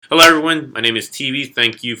Hello, everyone. My name is TV.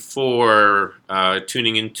 Thank you for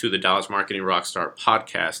tuning into the Dallas Marketing Rockstar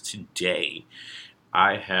podcast. Today,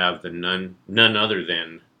 I have none other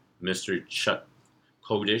than Mr. Chuck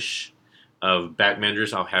Kobdish of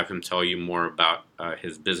BackMenders. I'll have him tell you more about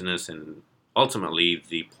his business and ultimately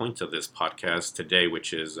the point of this podcast today,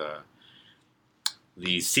 which is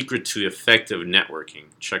the secret to effective networking.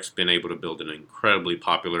 Chuck's been able to build an incredibly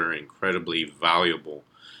popular, incredibly valuable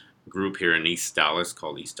group here in East Dallas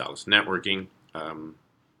called East Dallas Networking.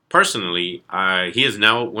 Personally, he is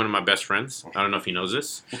now one of my best friends. I don't know if he knows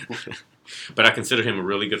this, but I consider him a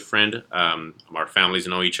really good friend. Our families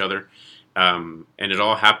know each other. And it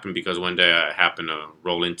all happened because one day I happened to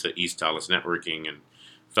roll into East Dallas Networking and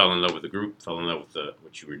fell in love with the group, fell in love with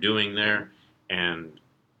what you were doing there, and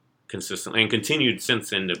consistently and continued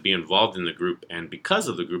since then to be involved in the group. And because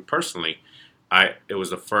of the group personally, it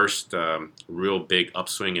was the first real big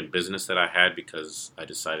upswing in business that I had because I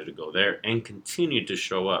decided to go there and continued to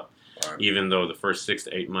show up. Right. Even though the first 6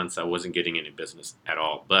 to 8 months I wasn't getting any business at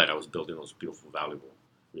all, but I was building those beautiful, valuable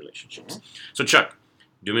relationships. Mm-hmm. So Chuck,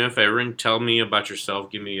 do me a favor and tell me about yourself.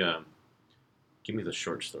 Give me the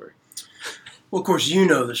short story. Well, of course, you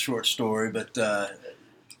know the short story, but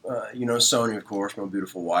you know Sonia, of course, my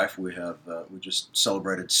beautiful wife. We just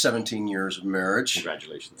celebrated 17 years of marriage.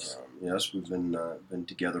 Congratulations. Yes, we've been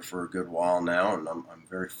together for a good while now, and I'm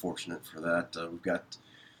very fortunate for that. We've got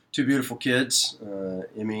two beautiful kids,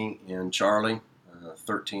 Emmy and Charlie,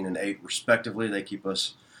 13 and 8 respectively. They keep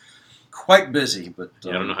us quite busy, but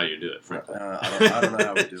I don't know how you do it, frankly. I don't know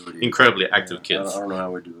how we do it either. Incredibly active kids. I don't know how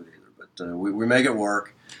we do it either, but we make it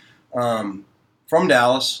work. From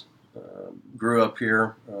Dallas. Grew up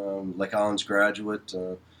here, Lake Highlands graduate.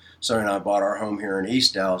 Sonny and I bought our home here in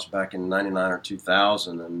East Dallas back in 99 or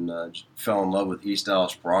 2000 and just fell in love with East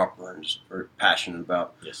Dallas proper and just very passionate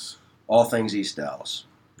about all things East Dallas.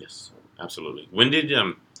 Yes, absolutely. When did,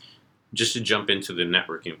 just to jump into the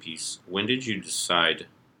networking piece, when did you decide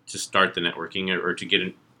to start the networking or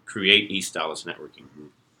to create East Dallas Networking?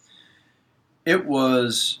 It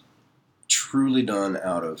was truly done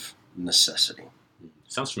out of necessity.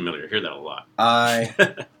 Sounds familiar. I hear that a lot.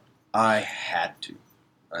 I had to.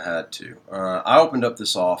 I opened up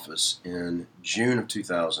this office in June of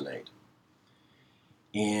 2008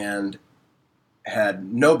 and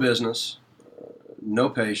had no business, no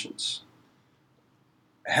patients.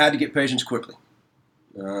 Had to get patients quickly.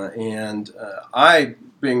 I,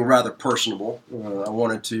 being rather personable, I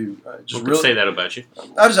wanted to just really say that about you.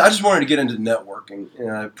 I just wanted to get into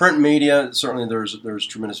networking. Print media, certainly there's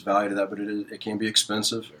tremendous value to that, but it can be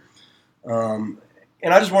expensive.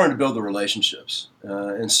 And I just wanted to build the relationships.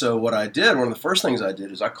 And so what I did, one of the first things I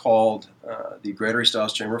did is I called the Greater East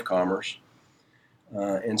Dallas Chamber of Commerce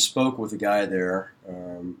and spoke with a guy there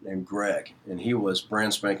named Greg, and he was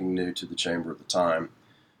brand spanking new to the chamber at the time.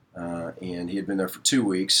 And he had been there for 2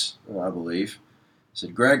 weeks, I believe. I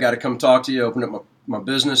said, Greg, got to come talk to you, open up my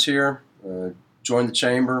business here, join the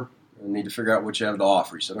chamber, I need to figure out what you have to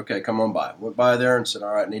offer. He said, okay, come on by. Went by there and said,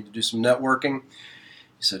 all right, I need to do some networking.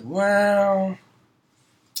 He said, well,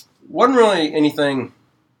 wasn't really anything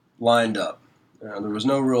lined up. There was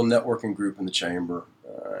no real networking group in the chamber.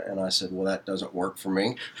 And I said, well, that doesn't work for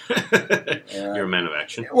me. You're a man of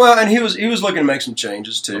action. Well, and he was looking to make some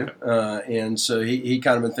changes too. Okay. And so he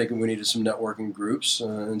kind of been thinking we needed some networking groups.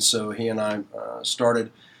 And so he and I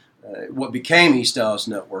started what became East Dallas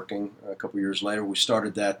Networking a couple years later. We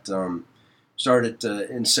started that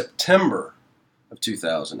in September of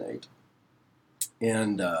 2008.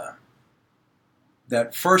 And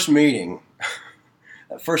that first meeting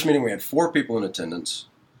we had 4 people in attendance.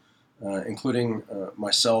 Including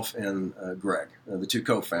myself and Greg, the two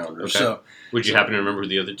co-founders. Okay. So, would you happen to remember who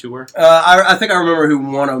the other 2 were? I think I remember who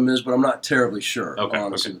one of them is, but I'm not terribly sure. Okay.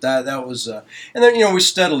 Honestly, that was, and then we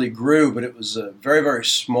steadily grew, but it was very, very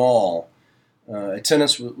small.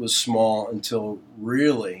 Attendance was small until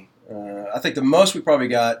really, I think the most we probably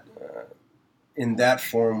got in that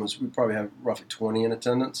form was we probably have roughly 20 in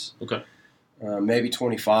attendance. Okay. Maybe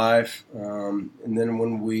 25, and then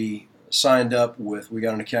when we signed up we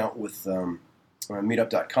got an account with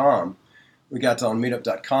meetup.com. We got on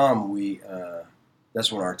meetup.com,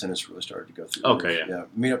 that's when our attendance really started to go through. Okay, yeah.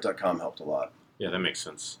 Meetup.com helped a lot. Yeah, that makes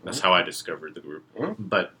sense. That's how I discovered the group. Mm-hmm.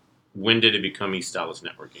 But when did it become East Dallas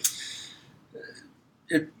Networking?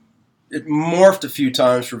 It morphed a few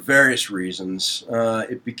times for various reasons.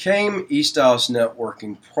 It became East Dallas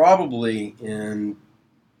Networking probably in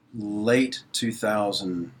late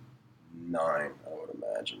 2009, I would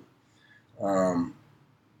imagine.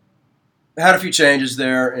 Had a few changes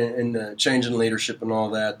there and change in leadership and all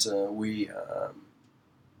that. We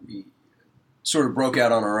sort of broke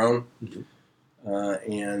out on our own, Mhm.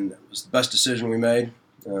 and it was the best decision we made,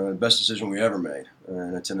 the best decision we ever made,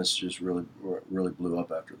 and attendance just really blew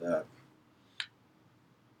up after that.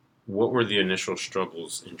 What were the initial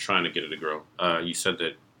struggles in trying to get it to grow? You said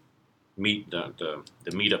that the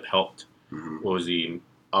meetup helped. Mm-hmm. What was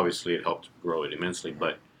obviously it helped grow it immensely,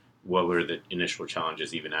 but what were the initial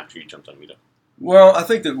challenges even after you jumped on meetup? Well, I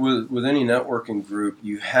think that with any networking group,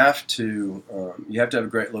 you have to have a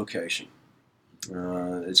great location.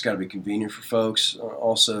 It's got to be convenient for folks.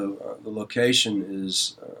 Also, the location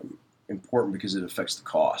is important because it affects the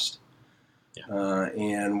cost. Yeah.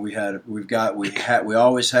 And we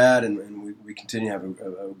always had, and we continue to have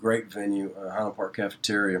a great venue, Highland Park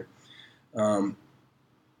Cafeteria.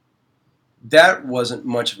 That wasn't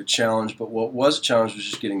much of a challenge, but what was a challenge was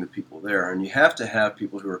just getting the people there. And you have to have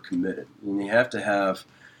people who are committed, and you have to have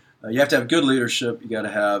good leadership. You got to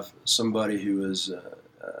have somebody who is,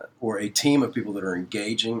 or a team of people that are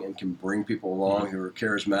engaging and can bring people along, who are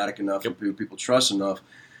charismatic enough, and who people trust enough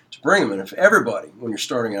to bring them. And if everybody, when you're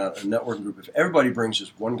starting out a networking group, if everybody brings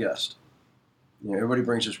just one guest, then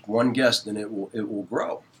it will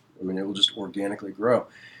grow. I mean, it will just organically grow.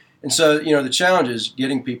 And so, the challenge is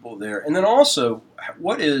getting people there. And then also,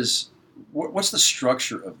 what's the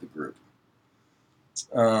structure of the group?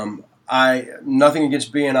 Nothing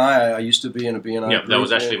against BNI. I used to be in a BNI group. That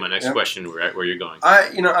was actually my next question, where you're going.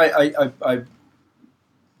 I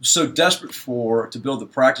so desperate to build the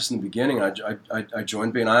practice in the beginning. I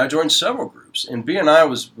joined BNI. I joined several groups, and BNI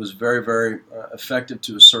was very, very effective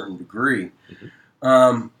to a certain degree,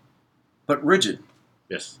 but rigid.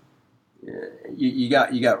 Yes. You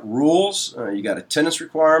got rules. You got attendance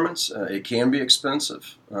requirements. It can be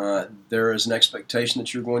expensive. There is an expectation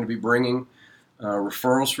that you're going to be bringing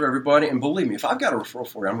referrals for everybody. And believe me, if I've got a referral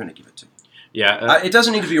for you, I'm going to give it to you. Yeah. It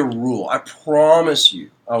doesn't need to be a rule. I promise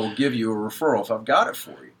you, I will give you a referral if I've got it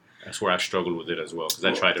for you. That's where I struggled with it as well, because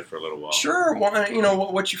I tried it for a little while. Sure.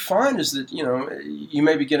 Well, what you find is that, you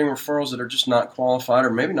may be getting referrals that are just not qualified,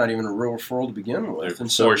 or maybe not even a real referral to begin with. They're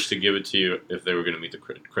forced to give it to you if they were going to meet the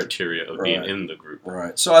criteria of being in the group.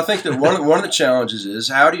 Right. So I think that one of the challenges is,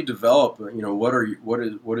 how do you develop,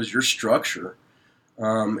 what is your structure?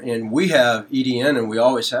 And we have EDN, and we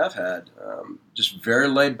always have had, just very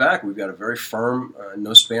laid back. We've got a very firm,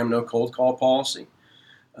 no spam, no cold call policy.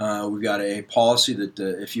 We've got a policy that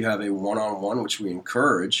if you have a one-on-one, which we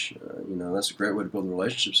encourage, that's a great way to build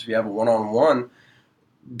relationships. If you have a one-on-one,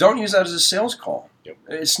 don't use that as a sales call. Yep.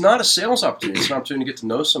 It's not a sales opportunity. It's an opportunity to get to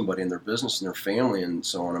know somebody and their business and their family and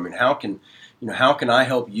so on. I mean, how can I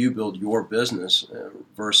help you build your business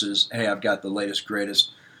versus, hey, I've got the latest,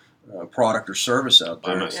 greatest product or service out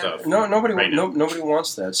there. Buy my stuff. Nobody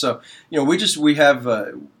wants that. So, we have.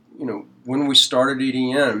 When we started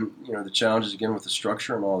EDN, the challenges again with the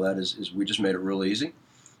structure and all that is we just made it real easy.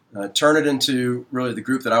 Turn it into really the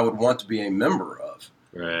group that I would want to be a member of.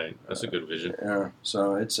 Right, that's a good vision.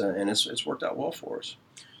 So it's worked out well for us.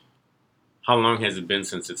 How long has it been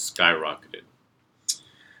since it's skyrocketed?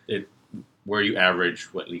 Where you average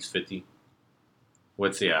at least 50?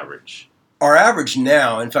 What's the average? Our average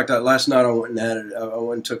now, in fact, last night I went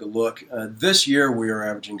and took a look. This year we are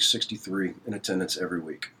averaging 63 in attendance every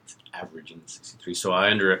week. Averaging 63. So I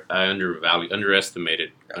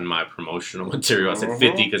underestimated on my promotional material. I said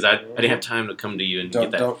 50 because I didn't have time to come to you and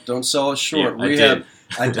get that. Don't sell us short. Yeah,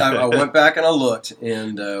 I went back and I looked,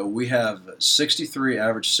 and we have 63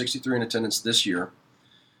 in attendance this year.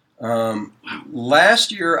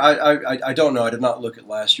 Last year, I don't know. I did not look at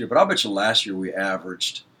last year, but I'll bet you last year we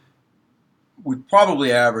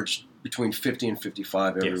probably averaged between 50 and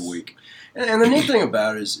 55 every week. And the neat thing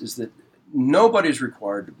about it is that nobody's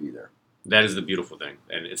required to be there. That is the beautiful thing.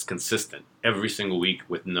 And it's consistent every single week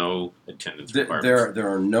with no attendance requirements. There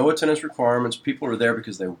are no attendance requirements. People are there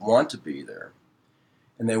because they want to be there.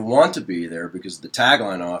 And they want to be there because the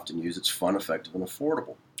tagline I often use, it's fun, effective, and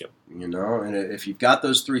affordable. Yep. And if you've got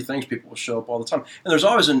those three things, people will show up all the time. And there's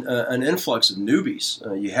always an influx of newbies.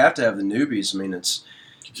 You have to have the newbies. I mean, it's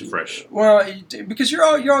fresh. Well, because you're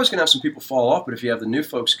always going to have some people fall off, but if you have the new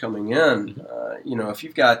folks coming in, if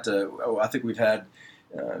you've got, I think we've had,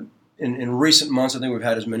 in recent months, I think we've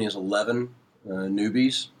had as many as 11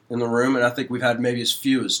 newbies in the room, and I think we've had maybe as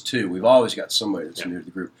few as 2. We've always got somebody that's new to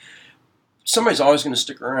the group. Somebody's always going to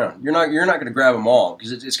stick around. You're not going to grab them all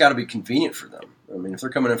because it's got to be convenient for them. I mean, if they're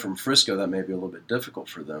coming in from Frisco, that may be a little bit difficult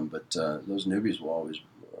for them, but those newbies will always,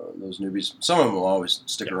 some of them will always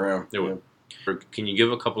stick around. They will. Can you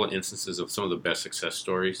give a couple of instances of some of the best success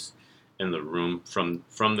stories in the room from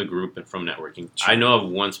the group and from networking? Sure. I know of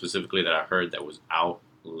one specifically that I heard that was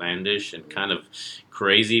outlandish and kind of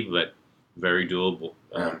crazy, but very doable.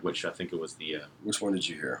 Yeah. Which I think it was the Which one did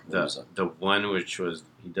you hear? What was that? the one which was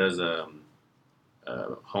he does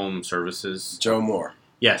home services. Joe Moore.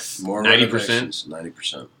 Yes, More 90%.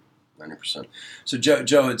 90%. So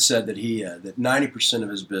Joe had said that that 90% of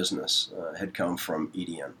his business had come from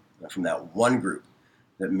EDN, from that one group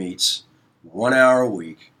that meets 1 hour a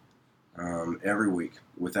week, every week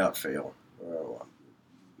without fail.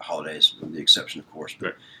 Holidays, with the exception, of course.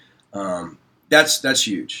 But, that's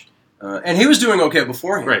huge. And he was doing okay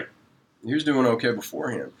beforehand. Right. He was doing okay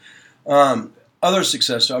beforehand. Other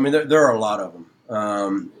success stories, I mean, there are a lot of them.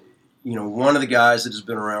 One of the guys that has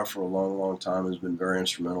been around for a long, long time has been very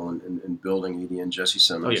instrumental in building EDN, Jesse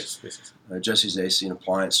Simmons. Oh, yes. Jesse's AC and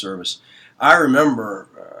Appliance Service. I remember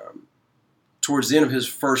towards the end of his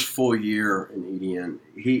first full year in EDN,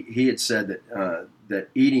 he had said that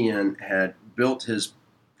EDN had built his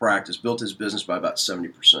business by about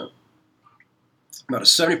 70%. About a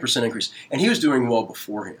 70% increase. And he was doing well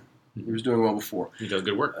beforehand. He was doing well before. He does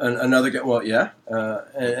good work. Another guy,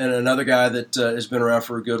 and another guy that has been around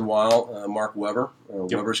for a good while, Mark Weber,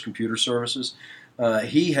 Weber's Computer Services.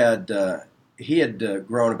 He had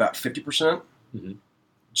grown about 50%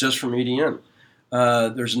 just from EDN.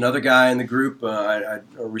 There's another guy in the group. I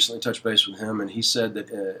recently touched base with him, and he said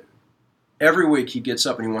that every week he gets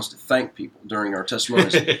up and he wants to thank people during our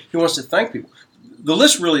testimonies. He wants to thank people. The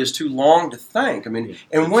list really is too long to thank. I mean,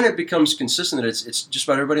 and when it becomes consistent that it's just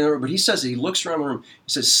about everybody in the room. But he says that he looks around the room.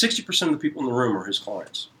 He says 60% of the people in the room are his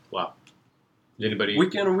clients. Wow. Anybody?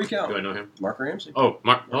 Week in and week out. Do I know him? Mark Ramsey. Oh,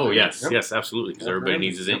 Mark. Oh, yes. Yep. Yes, absolutely. Because everybody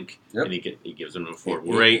needs his ink. Yep. And he gives them for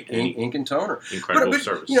great ink and toner. Incredible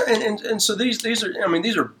service. And so these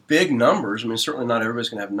are big numbers. I mean, certainly not everybody's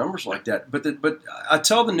going to have numbers like that. But I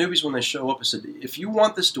tell the newbies when they show up, I said, if you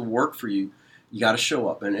want this to work for you, you got to show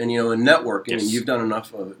up. And in networking, and you've done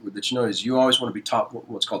enough of it that is you always want to be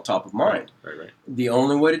what's called top of mind. Right. The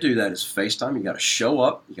only way to do that is FaceTime. You got to show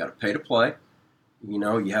up. You got to pay to play. You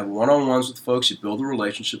have one-on-ones with folks. You build the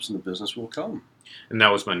relationships, and the business will come. And that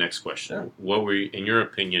was my next question. Yeah. What were, in your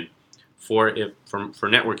opinion, for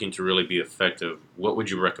networking to really be effective, what would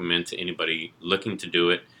you recommend to anybody looking to do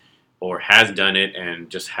it or has done it and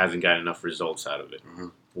just hasn't got enough results out of it? Mm-hmm.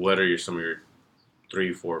 What are some of your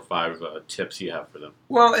 3, 4, 5 tips you have for them?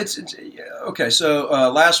 Well, it's okay. So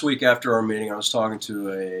last week after our meeting, I was talking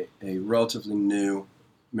to a relatively new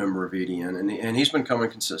member of EDN, and he's been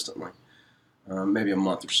coming consistently. Maybe a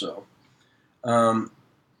month or so.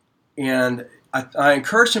 And I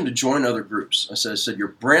encouraged him to join other groups. I said, you're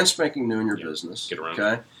brand spanking new in your business. Get around.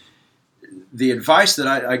 Okay. The advice that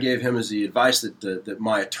I gave him is the advice that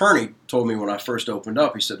my attorney told me when I first opened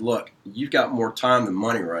up. He said, look, you've got more time than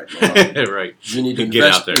money right now. Right. You need to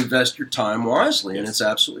invest your time wisely. And it's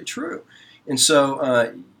absolutely true. And so,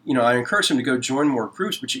 I encouraged him to go join more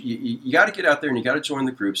groups, but you got to get out there and you got to join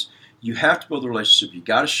the groups. You have to build a relationship. You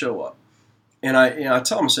got to show up. And I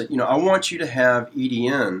tell him, I said, I want you to have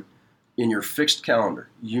EDN in your fixed calendar.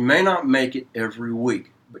 You may not make it every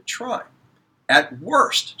week, but try. At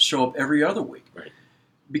worst, show up every other week. Right.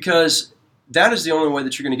 Because that is the only way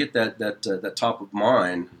that you're going to get that top of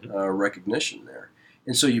mind recognition there.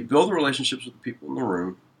 And so you build the relationships with the people in the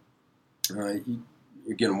room. You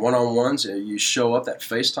get one-on-ones. You show up, that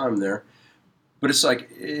FaceTime there. But it's like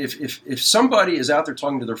if somebody is out there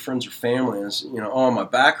talking to their friends or family and oh, my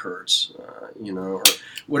back hurts, or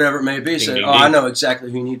whatever it may be, say, I know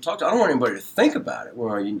exactly who you need to talk to. I don't want anybody to think about it.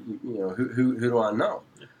 Well, who do I know?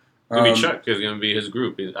 It's gonna be Chuck. It's gonna be his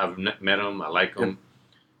group. I've met him. I like him.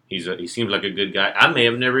 Yep. He seems like a good guy. I may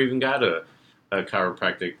have never even got a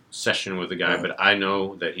chiropractic session with a guy, but I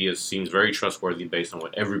know that he seems very trustworthy based on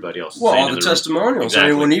what everybody else is saying. Well, all the testimonials. Exactly.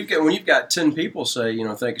 I mean, when you've got 10 people say,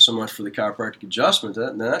 thank you so much for the chiropractic adjustment,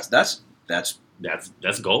 that's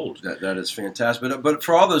gold. That is fantastic. But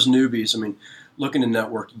for all those newbies, I mean, looking to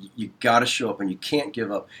network, you got to show up and you can't give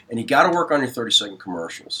up, and you got to work on your 30-second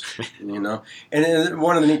commercials. And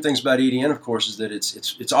one of the neat things about EDN, of course, is that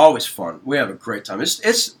it's always fun. We have a great time.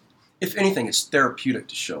 It's if anything, it's therapeutic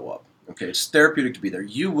to show up. Okay, it's therapeutic to be there.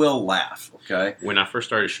 You will laugh, okay? When I first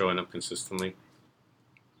started showing up consistently,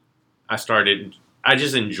 I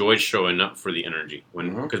just enjoyed showing up for the energy.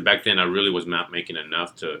 Because back then I really was not making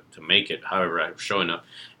enough to make it. However, I was showing up.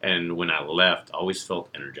 And when I left, I always felt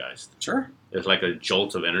energized. Sure. It was like a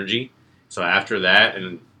jolt of energy. So after that,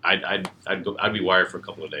 and I'd be wired for a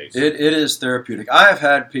couple of days. It is therapeutic. I have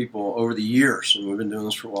had people over the years, and we've been doing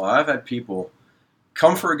this for a while, I've had people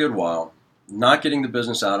come for a good while, not getting the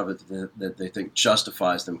business out of it that they think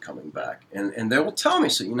justifies them coming back. And they will tell me,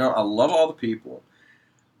 I love all the people,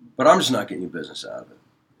 but I'm just not getting your business out of it.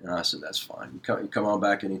 And I said, that's fine. You come on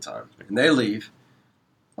back anytime. And they leave,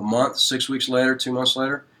 a month, 6 weeks later, 2 months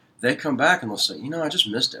later, they come back and they'll say, I just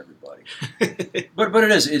missed everybody. but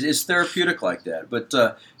it's therapeutic like that. But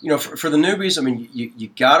for the newbies, I mean, you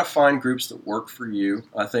got to find groups that work for you.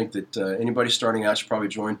 I think that anybody starting out should probably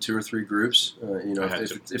join 2 or 3 groups.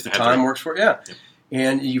 If the time works for it, yeah. Yep.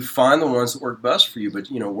 And you find the ones that work best for you. But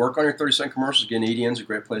work on your 30-second commercials. Again, EDN's a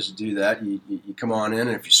great place to do that. You come on in,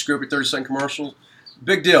 and if you screw up your 30-second commercials,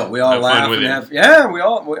 big deal. We all laugh and have. Yeah, we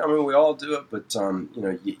all do it. But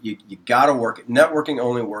you got to work it. Networking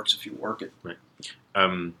only works if you work it. Right.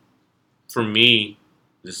 For me,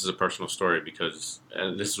 this is a personal story because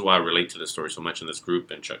this is why I relate to this story so much in this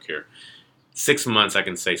group and Chuck here. 6 months, I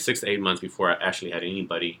can say 6 to 8 months before I actually had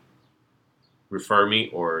anybody refer me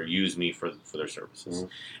or use me for their services. Mm-hmm.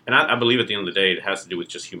 And I believe at the end of the day, it has to do with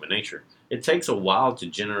just human nature. It takes a while to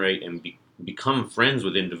generate and become friends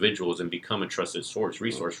with individuals and become a trusted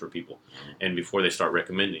resource for people, and before they start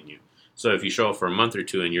recommending you. So if you show up for a month or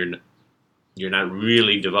two and you're not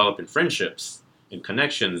really developing friendships and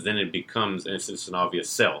connections, then it becomes it's an obvious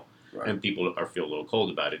sell, right. And people feel a little cold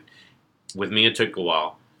about it. With me, it took a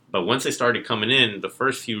while. But once they started coming in, the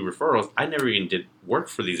first few referrals, I never even did work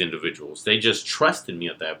for these individuals. They just trusted me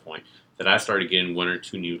at that point that I started getting 1 or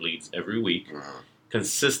 2 new leads every week,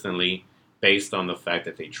 consistently, based on the fact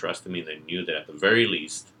that they trusted me and they knew that at the very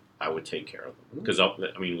least I would take care of them. Because,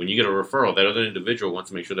 when you get a referral, that other individual wants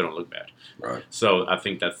to make sure they don't look bad. Right. So I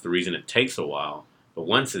think that's the reason it takes a while. But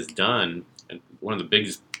once it's done, and one of the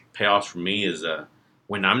biggest payoffs for me is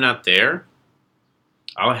when I'm not there,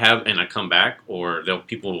 and I come back, or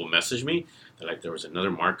people will message me. They're like, there was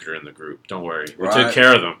another marketer in the group. Don't worry. We took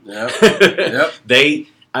care of them. Yep.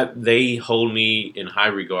 They hold me in high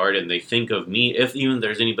regard, and they think of me, if even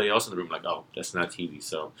there's anybody else in the room, like, oh, that's not TV,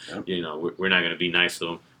 so, we're not going to be nice to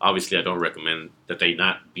them. Obviously, I don't recommend that they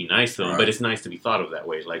not be nice to them, but it's nice to be thought of that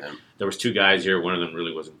way. Like, there was 2 guys here. One of them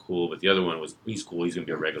really wasn't cool, but the other one he's cool. He's going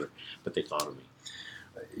to be a regular. But they thought of me.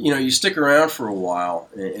 You stick around for a while,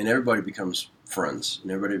 and everybody becomes friends,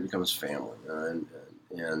 and everybody becomes family.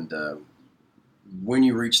 And when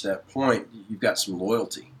you reach that point, you've got some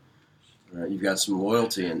loyalty. You've got some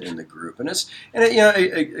loyalty in the group,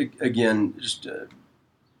 again, just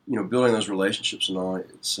building those relationships and all.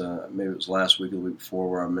 It's maybe it was last week or the week before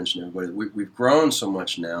where I mentioned everybody that we've grown so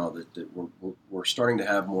much now that we're starting to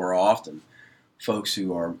have more often folks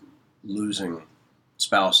who are losing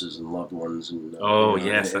spouses and loved ones, and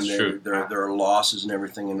that's true. There are losses and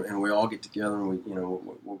everything, and we all get together and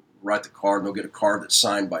we'll write the card, and they'll get a card that's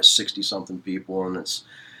signed by 60-something people, and it's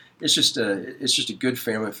just a good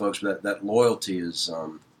family, folks. But that loyalty is,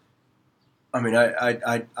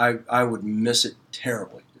 I would miss it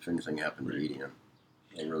terribly if anything happened to EDN.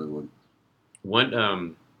 I really would. What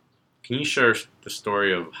can you share the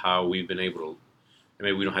story of how we've been able to?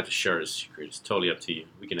 Maybe we don't have to share a secret. It's totally up to you.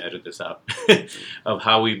 We can edit this out. Of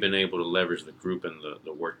how we've been able to leverage the group and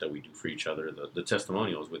the work that we do for each other, the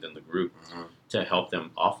testimonials within the group, to help them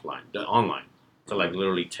online, to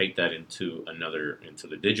literally take that into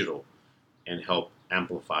the digital, and help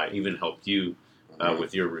amplify, even help you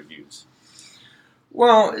with your reviews.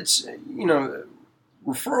 Well, it's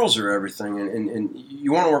referrals are everything, and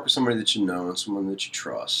you want to work with somebody that you know and someone that you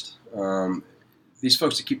trust. These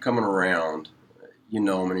folks that keep coming around. You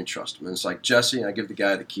know them and you trust them. And it's like, Jesse, I give the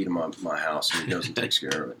guy the key to my house, and he goes and takes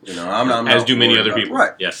care of it. I'm not as do many other people.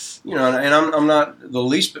 Right. Yes. And I'm not the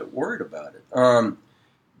least bit worried about it.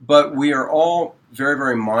 But we are all very,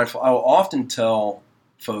 very mindful. I will often tell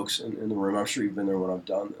folks in the room, I'm sure you've been there when I've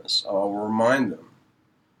done this, I'll remind them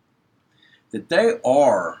that they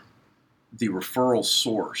are the referral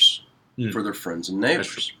source for their friends and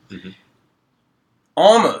neighbors. Mm-hmm.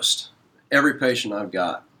 Almost every patient I've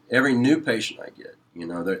got, every new patient I get,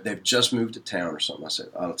 they've just moved to town or something.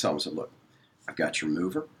 I'll tell them, look, I've got your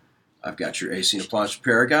mover, I've got your AC and appliance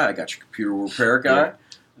repair guy, I got your computer repair guy,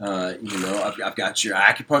 I've got your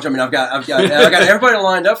acupuncture. I've got everybody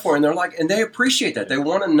lined up for it, and they're like, and they appreciate that. They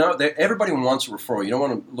want to know. Everybody wants a referral. You don't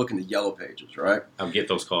want to look in the yellow pages, right? I'll get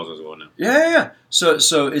those calls as well now. Yeah. So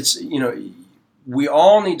it's we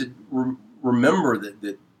all need to remember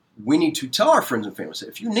that we need to tell our friends and family, say,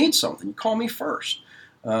 if you need something, you call me first.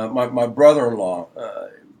 My brother-in-law,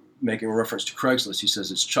 making a reference to Craigslist, he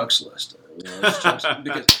says it's Chuck's list. It's Chuck's,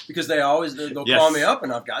 because they'll call me up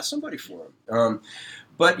and I've got somebody for them.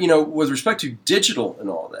 But with respect to digital and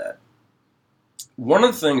all that, one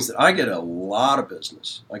of the things that I get a lot of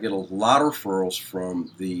business, I get a lot of referrals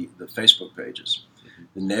from the Facebook pages,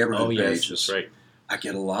 the neighborhood pages. That's right. I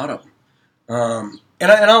get a lot of them.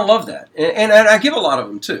 And I love that. And I give a lot of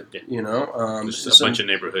them too. Yeah. There's a bunch of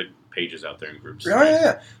neighborhood pages out there in groups.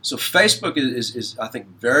 Yeah. So Facebook is I think,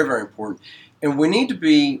 very, very important. And we need to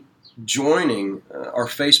be joining our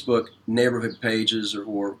Facebook neighborhood pages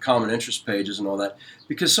or common interest pages and all that,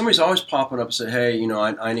 because somebody's always popping up and say, hey, you know,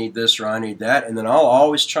 I need this or I need that, and then I'll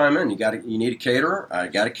always chime in. You need a caterer? I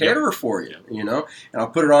got a caterer for you, you know, and I'll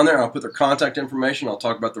put it on there. I'll put their contact information. I'll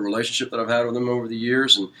talk about the relationship that I've had with them over the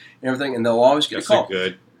years and everything, and they'll always get a call. That's a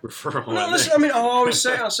good referral. No, listen, I mean, I'll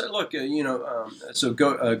say, look, you know, so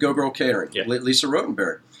Go Girl Catering, Lisa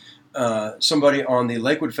Rotenberry. Somebody on the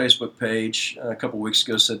Lakewood Facebook page a couple weeks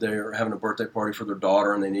ago said they were having a birthday party for their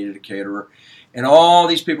daughter and they needed a caterer. And all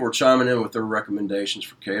these people were chiming in with their recommendations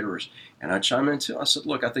for caterers. And I chime in too. I said,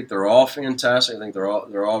 look, I think they're all fantastic. I think they're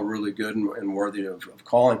all really good and worthy of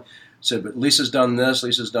calling. I said, but Lisa's done this,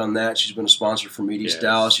 Lisa's done that. She's been a sponsor for Meaties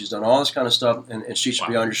Dallas. She's done all this kind of stuff, and she should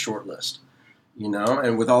be on your short list, you know,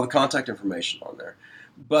 and with all the contact information on there.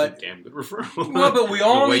 But damn good referral. Well, but we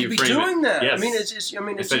all need to be doing that. Yes. I mean, it's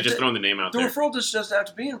instead of just throwing the name out there. The referral just doesn't have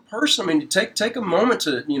to be in person. I mean, take a moment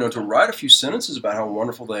to to write a few sentences about how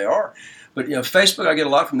wonderful they are. But Facebook, I get a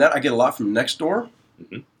lot from that. I get a lot from Nextdoor,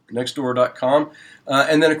 Nextdoor.com,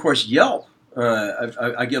 and then of course Yelp.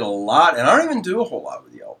 I get a lot, and I don't even do a whole lot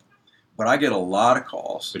with Yelp, but I get a lot of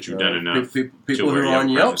calls. But you've done enough. People who are on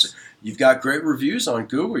Yelp. You've got great reviews on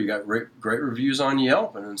Google. You got great reviews on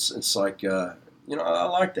Yelp, and it's like. I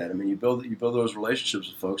like that. I mean, you build those relationships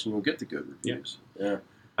with folks, and you'll get the good reviews. Yeah.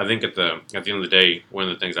 I think at the end of the day, one of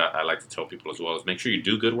the things I like to tell people as well is make sure you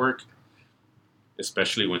do good work,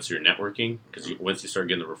 especially once you're networking, because once you start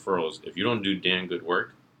getting the referrals, if you don't do damn good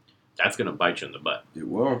work, that's going to bite you in the butt. It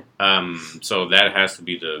will. So that has to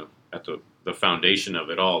be the foundation of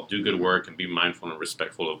it all. Do good work and be mindful and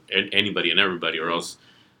respectful of anybody and everybody, or else,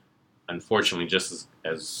 unfortunately, just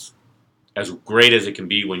as great as it can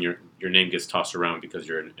be when your name gets tossed around because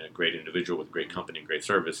you're a great individual with great company and great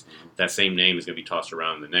service, that same name is going to be tossed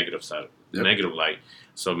around in the negative side, the negative light.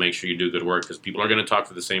 So make sure you do good work, because people are going to talk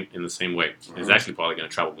in the same way. It's actually probably going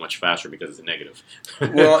to travel much faster because it's a negative.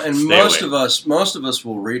 Well, and most of us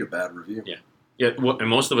will read a bad review. Yeah. Well, and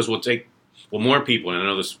most of us will take. Well, more people, and I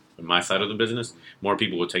know this on my side of the business, more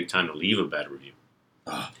people will take time to leave a bad review.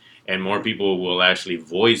 And more people will actually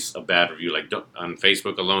voice a bad review. Like on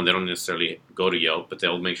Facebook alone, they don't necessarily go to Yelp, but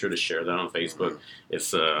they'll make sure to share that on Facebook.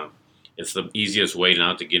 It's the easiest way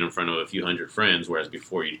now to get in front of a few hundred friends, whereas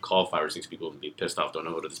before you'd call 5 or 6 people and be pissed off. Don't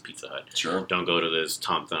go to this Pizza Hut. Sure. Don't go to this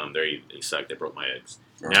Tom Thumb. They suck. They broke my eggs.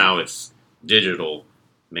 Right. Now it's digital.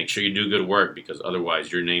 Make sure you do good work, because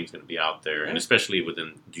otherwise your name's going to be out there. And especially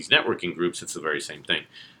within these networking groups, it's the very same thing.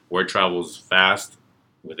 Word travels fast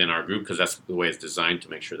within our group, because that's the way it's designed, to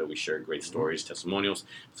make sure that we share great stories, testimonials.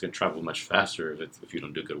 It's going to travel much faster if you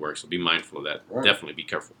don't do good work. So be mindful of that. Right. Definitely be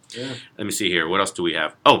careful. Yeah. Let me see here. What else do we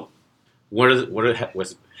have? Oh, what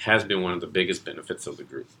has been one of the biggest benefits of the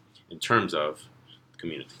group in terms of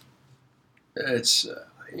community? It's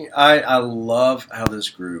I love how this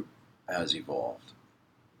group has evolved,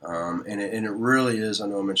 and it really is. I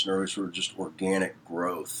know I mentioned earlier, sort of just organic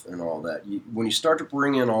growth and all that. When you start to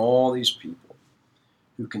bring in all these people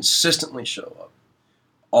who consistently show up,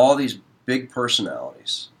 all these big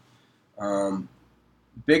personalities,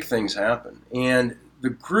 big things happen. And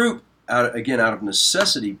the group, out of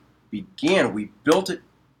necessity, began. We built it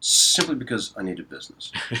simply because I needed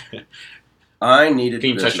business. I needed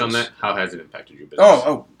business. Can you touch on that? How has it impacted your business?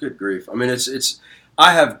 Oh, good grief. I mean, it's.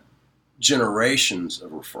 I have generations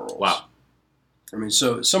of referrals. Wow. I mean,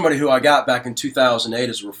 so somebody who I got back in 2008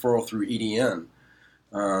 as a referral through EDN,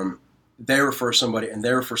 they refer somebody, and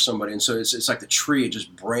they refer somebody, and so it's like the tree; it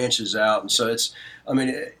just branches out, and so it's. I mean,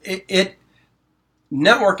 it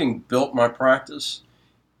networking built my practice,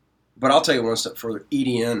 but I'll take it one step further.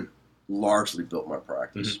 EDN largely built my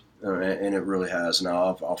practice, and it really has.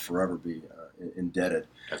 Now I'll forever be indebted.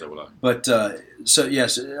 As I will. But so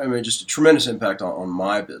yes, I mean, just a tremendous impact on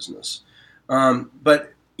my business.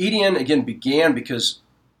 But EDN again began because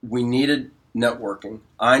we needed networking.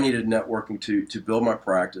 I needed networking to build my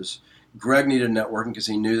practice. Greg needed networking because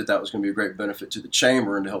he knew that was going to be a great benefit to the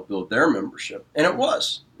chamber and to help build their membership. And it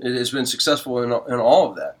was. It has been successful in all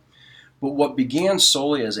of that. But what began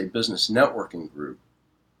solely as a business networking group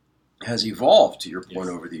has evolved, to your point,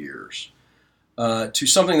 over the years, to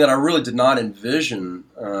something that I really did not envision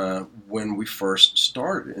when we first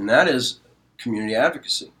started, and that is community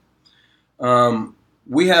advocacy.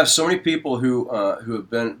 We have so many people who have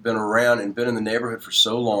been around and been in the neighborhood for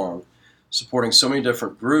so long, supporting so many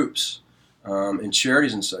different groups and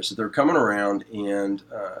charities and such, that they're coming around and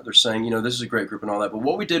they're saying, this is a great group and all that. But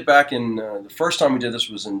what we did back in the first time we did this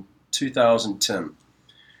was in 2010.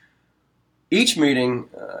 Each meeting,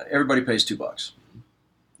 everybody pays $2.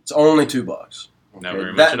 It's only $2. Not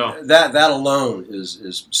very much at all. That alone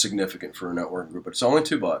is significant for a networking group, but it's only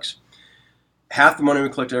 $2. Half the money we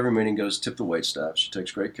collect every meeting goes to tip the wait staff. She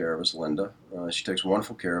takes great care of us, Linda. She takes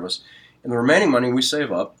wonderful care of us. And the remaining money we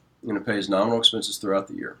save up, and it pays nominal expenses throughout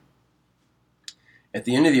the year. At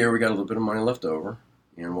the end of the year, we got a little bit of money left over,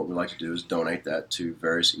 and what we like to do is donate that to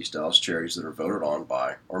various East Dallas charities that are voted on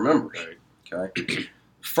by our members. Right. Okay.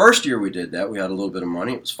 First year we did that, we had a little bit of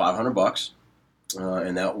money. It was $500,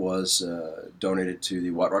 and that was donated to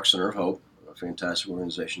the White Rock Center of Hope, a fantastic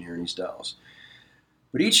organization here in East Dallas.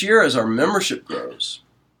 But each year, as our membership grows,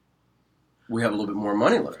 we have a little bit more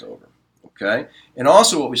money left over. Okay, and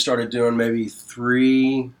also what we started doing maybe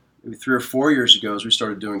three or 4 years ago is we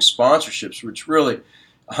started doing sponsorships, which really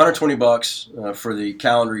 $120 for the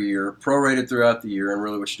calendar year, prorated throughout the year, and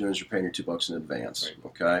really what you're doing is you're paying your $2 in advance. Right.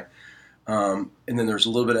 Okay, and then there's a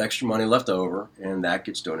little bit of extra money left over, and that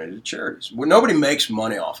gets donated to charities. Well, nobody makes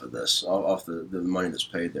money off of this, off the money that's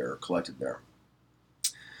paid there or collected there.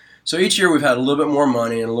 So each year we've had a little bit more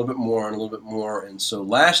money and a little bit more and a little bit more. And so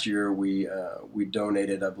last year we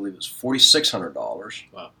donated, I believe it was $4,600.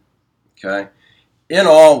 Wow. Okay. In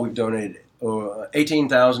all, we've donated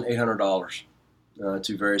 $18,800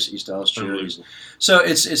 to various East Dallas charities. So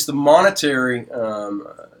it's the monetary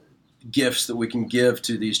gifts that we can give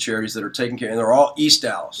to these charities that are taking care, and they're all East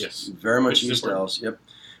Dallas. Yes. Very much East Dallas. Yep.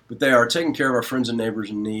 But they are taking care of our friends and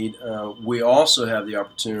neighbors in need. We also have the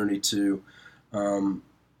opportunity to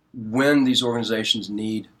when these organizations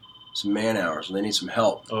need some man hours, and they need some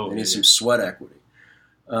help, they need some sweat equity,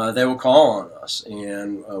 they will call on us.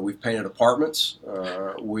 And we've painted apartments.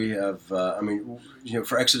 We have,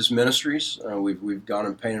 for Exodus Ministries, we've gone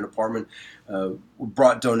and painted an apartment. We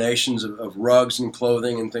brought donations of rugs and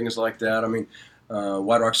clothing and things like that.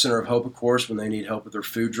 White Rock Center of Hope, of course, when they need help with their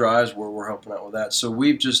food drives, we're helping out with that. So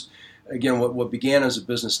we've just, again, what began as a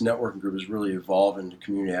business networking group has really evolved into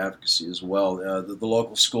community advocacy as well. The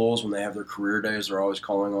local schools, when they have their career days, they're always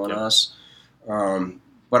calling on us.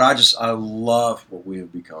 But I love what we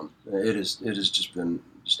have become. It has just been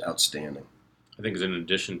just outstanding. I think in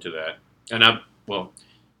addition to that, and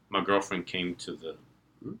my girlfriend came to the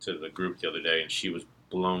group the other day, and she was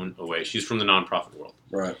blown away. She's from the nonprofit world,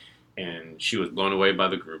 right? And she was blown away by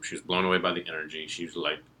the group. She was blown away by the energy. She was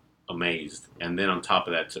like amazed. And then on top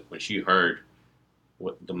of that, when she heard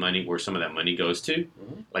where some of that money goes to,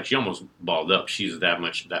 like she almost balled up. She's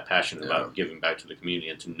that passionate about giving back to the community,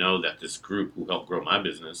 and to know that this group who helped grow my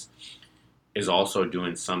business is also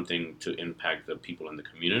doing something to impact the people in the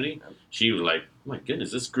community. She was like, oh my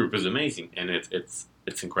goodness, this group is amazing, and it's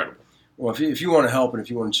incredible. Well, if you want to help and if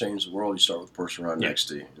you want to change the world, you start with the person right next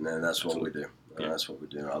to you, and then that's what we do. That's what we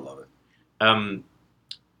do, and I love it.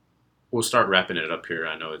 We'll start wrapping it up here.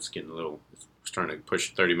 I know it's getting it's starting to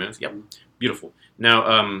push 30 minutes. Yep, beautiful.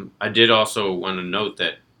 Now, I did also want to note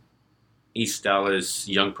that East Dallas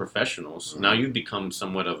young professionals, now you've become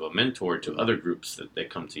somewhat of a mentor to other groups that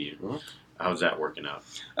come to you. How's that working out?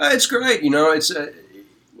 It's great. It's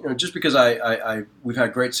just because we've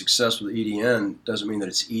had great success with EDN doesn't mean that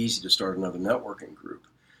it's easy to start another networking group.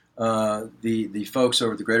 The folks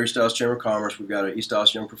over at the Greater East Dallas Chamber of Commerce, we've got an East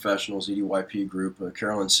Dallas Young Professionals, EDYP group.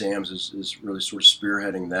 Carolyn Sams is really sort of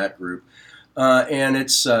spearheading that group. And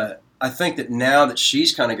it's I think that now that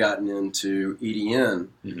she's kind of gotten into EDN,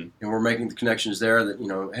 and we're making the connections there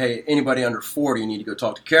that, hey, anybody under 40, you need to go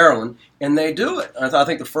talk to Carolyn, and they do it. I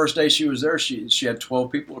think the first day she was there, she had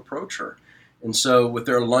 12 people approach her. And so with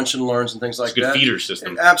their lunch and learns and things like that. It's a good feeder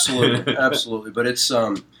system. Absolutely, absolutely. But it's,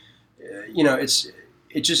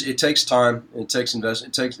 it takes time. It takes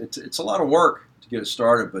investment. It's a lot of work to get it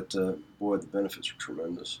started, but boy, the benefits are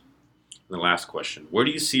tremendous. And the last question: where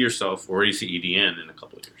do you see yourself, or where do you see EDN in a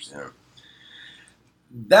couple of years? Yeah,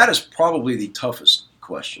 that is probably the toughest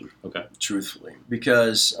question. Okay, truthfully,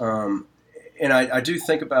 because and I do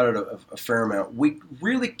think about it a fair amount. We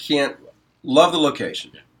really can't love the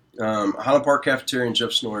location. Yeah. Highland Park Cafeteria and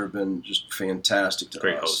Jeff Snoyer have been just fantastic to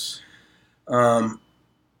Great us. Hosts.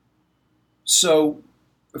 So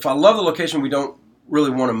if I love the location, we don't really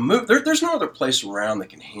want to move. There's no other place around that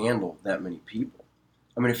can handle that many people.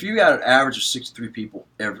 If you got an average of 63 people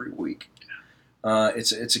every week,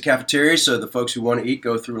 it's a cafeteria, so the folks who want to eat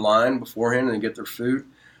go through line beforehand and get their food.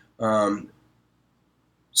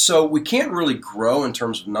 So we can't really grow in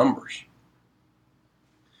terms of numbers.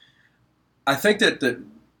 I think that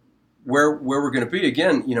where we're going to be,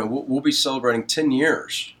 again, we'll be celebrating 10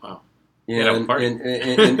 years. Wow. In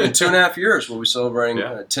 2.5 years, we'll be celebrating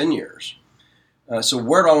 10 years. So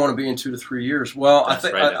where do I want to be in 2 to 3 years? Well, that's I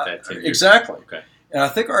think right at that 10 years. Exactly. Okay. And I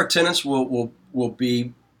think our attendance will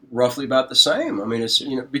be roughly about the same. It's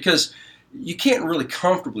because you can't really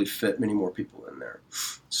comfortably fit many more people in there.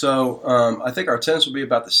 So I think our attendance will be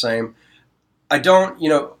about the same. I don't,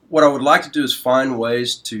 what I would like to do is find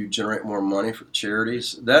ways to generate more money for the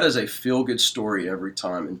charities. That is a feel-good story every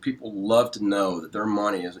time, and people love to know that their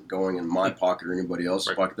money isn't going in my pocket or anybody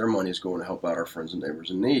else's pocket. Their money is going to help out our friends and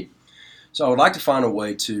neighbors in need. So I would like to find a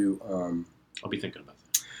way to... I'll be thinking about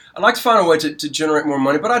that. I'd like to find a way to generate more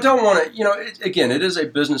money, but I don't want to, again, it is a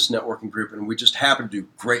business networking group, and we just happen to do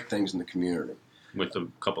great things in the community. With a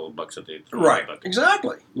couple of bucks a day. Right,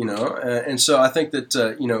 exactly. And so I think that,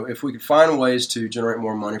 if we could find ways to generate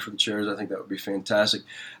more money for the charities, I think that would be fantastic.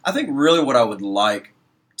 I think really what I would like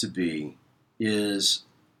to be is,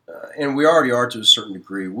 and we already are to a certain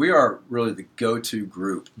degree, we are really the go-to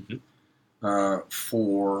group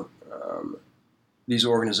for these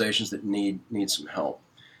organizations that need some help.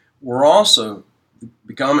 We're also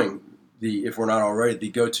becoming if we're not already, the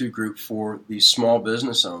go-to group for these small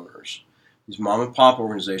business owners. These mom and pop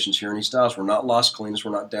organizations here in East Dallas. We're not Las Colinas.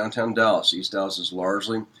 We're not downtown Dallas. East Dallas is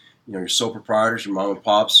largely, your sole proprietors, your mom and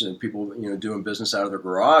pops, and people, doing business out of their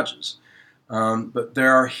garages. But they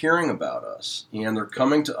are hearing about us, and they're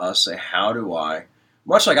coming to us, say, how do I,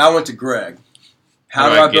 much like I went to Greg, how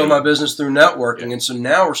do I build my business through networking? Yeah. And so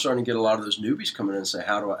now we're starting to get a lot of those newbies coming in and say,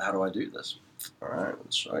 how do I do this? All right,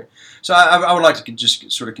 that's right. So I would like to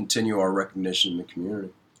just sort of continue our recognition in the community.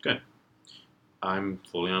 Good. I'm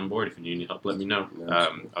fully on board. If you need any help, let me know.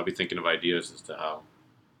 I'll be thinking of ideas as to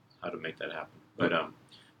how to make that happen. But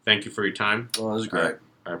thank you for your time. Well, this is great.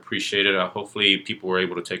 I appreciate it. Hopefully people were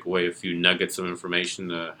able to take away a few nuggets of information,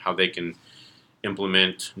 how they can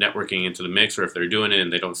implement networking into the mix, or if they're doing it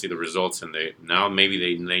and they don't see the results, and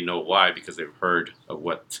maybe they know why, because they've heard of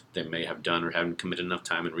what they may have done or haven't committed enough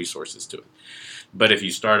time and resources to it. But if you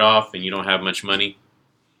start off and you don't have much money,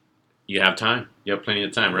 you have time. You have plenty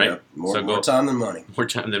of time, right? Yeah, more time than money. More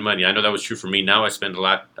time than money. I know that was true for me. Now I spend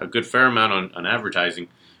a good fair amount on advertising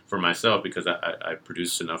for myself, because I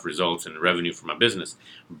produce enough results and revenue for my business.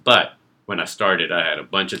 But when I started, I had a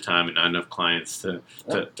bunch of time and not enough clients to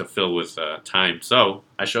fill with time. So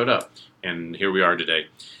I showed up, and here we are today.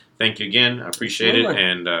 Thank you again. I appreciate it.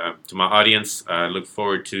 And to my audience, I look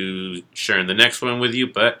forward to sharing the next one with you.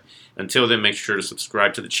 But until then, make sure to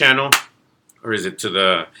subscribe to the channel. Or is it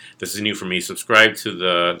this is new for me, subscribe to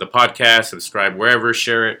the podcast, subscribe wherever,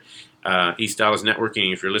 share it. East Dallas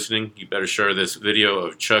Networking, if you're listening, you better share this video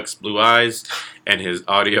of Chuck's blue eyes and his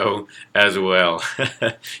audio as well.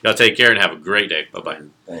 Y'all take care and have a great day. Bye-bye.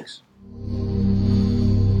 Thanks.